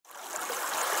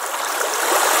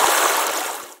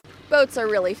Boats are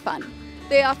really fun.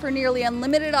 They offer nearly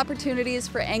unlimited opportunities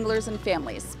for anglers and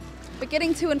families. But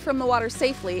getting to and from the water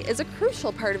safely is a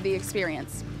crucial part of the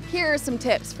experience. Here are some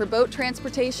tips for boat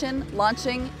transportation,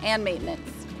 launching, and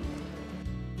maintenance.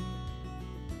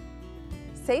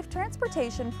 Safe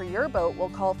transportation for your boat will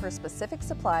call for specific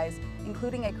supplies,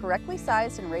 including a correctly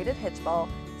sized and rated hitch ball,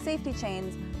 safety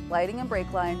chains, lighting and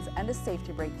brake lines, and a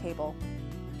safety brake cable.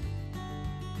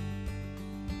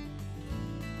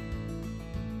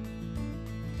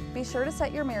 Be sure to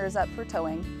set your mirrors up for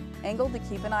towing, angled to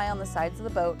keep an eye on the sides of the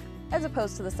boat as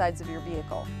opposed to the sides of your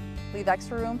vehicle. Leave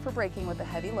extra room for braking with a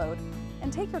heavy load,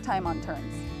 and take your time on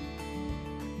turns.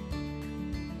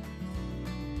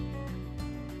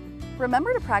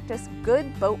 Remember to practice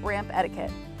good boat ramp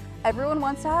etiquette. Everyone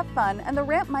wants to have fun, and the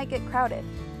ramp might get crowded.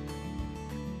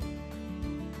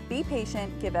 Be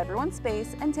patient, give everyone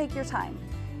space, and take your time.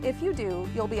 If you do,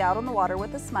 you'll be out on the water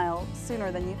with a smile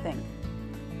sooner than you think.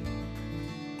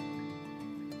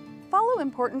 Follow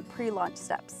important pre-launch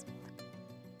steps.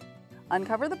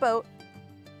 Uncover the boat,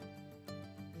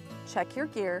 check your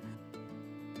gear,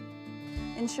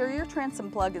 ensure your transom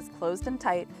plug is closed and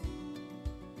tight,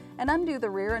 and undo the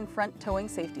rear and front towing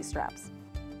safety straps.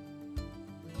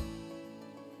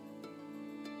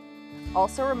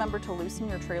 Also remember to loosen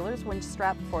your trailer's winch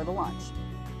strap before the launch.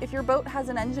 If your boat has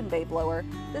an engine bay blower,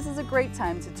 this is a great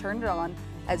time to turn it on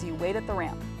as you wait at the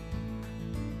ramp.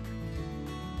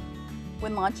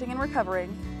 When launching and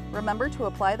recovering, remember to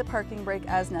apply the parking brake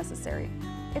as necessary.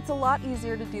 It's a lot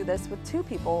easier to do this with 2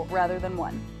 people rather than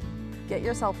 1. Get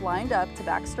yourself lined up to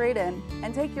back straight in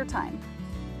and take your time.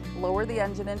 Lower the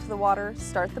engine into the water,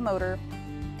 start the motor.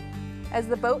 As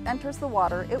the boat enters the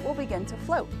water, it will begin to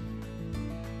float.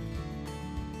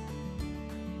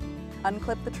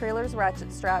 Unclip the trailer's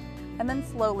ratchet strap and then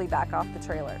slowly back off the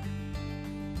trailer.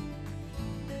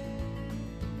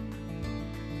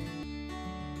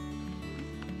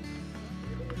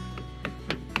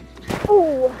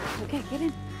 Oh, okay, get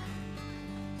in.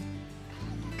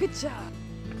 Good job.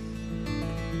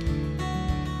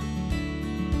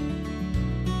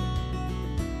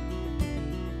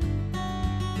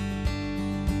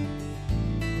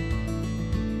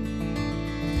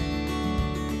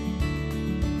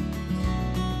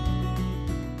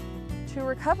 To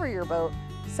recover your boat,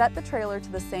 set the trailer to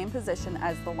the same position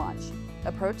as the launch.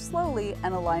 Approach slowly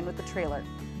and align with the trailer.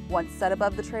 Once set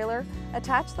above the trailer,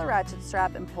 attach the ratchet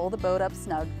strap and pull the boat up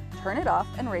snug, turn it off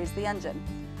and raise the engine.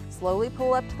 Slowly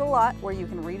pull up to the lot where you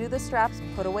can redo the straps,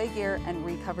 put away gear, and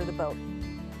recover the boat.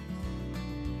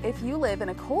 If you live in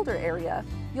a colder area,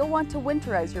 you'll want to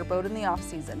winterize your boat in the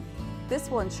off-season. This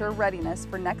will ensure readiness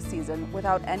for next season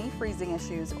without any freezing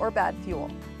issues or bad fuel.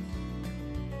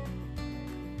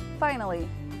 Finally,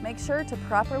 make sure to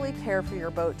properly care for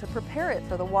your boat to prepare it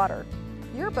for the water.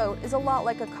 Your boat is a lot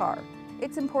like a car.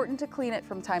 It's important to clean it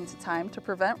from time to time to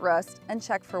prevent rust and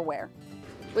check for wear.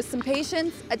 With some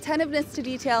patience, attentiveness to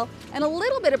detail, and a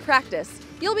little bit of practice,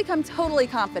 you'll become totally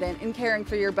confident in caring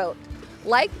for your boat.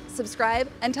 Like, subscribe,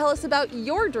 and tell us about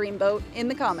your dream boat in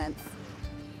the comments.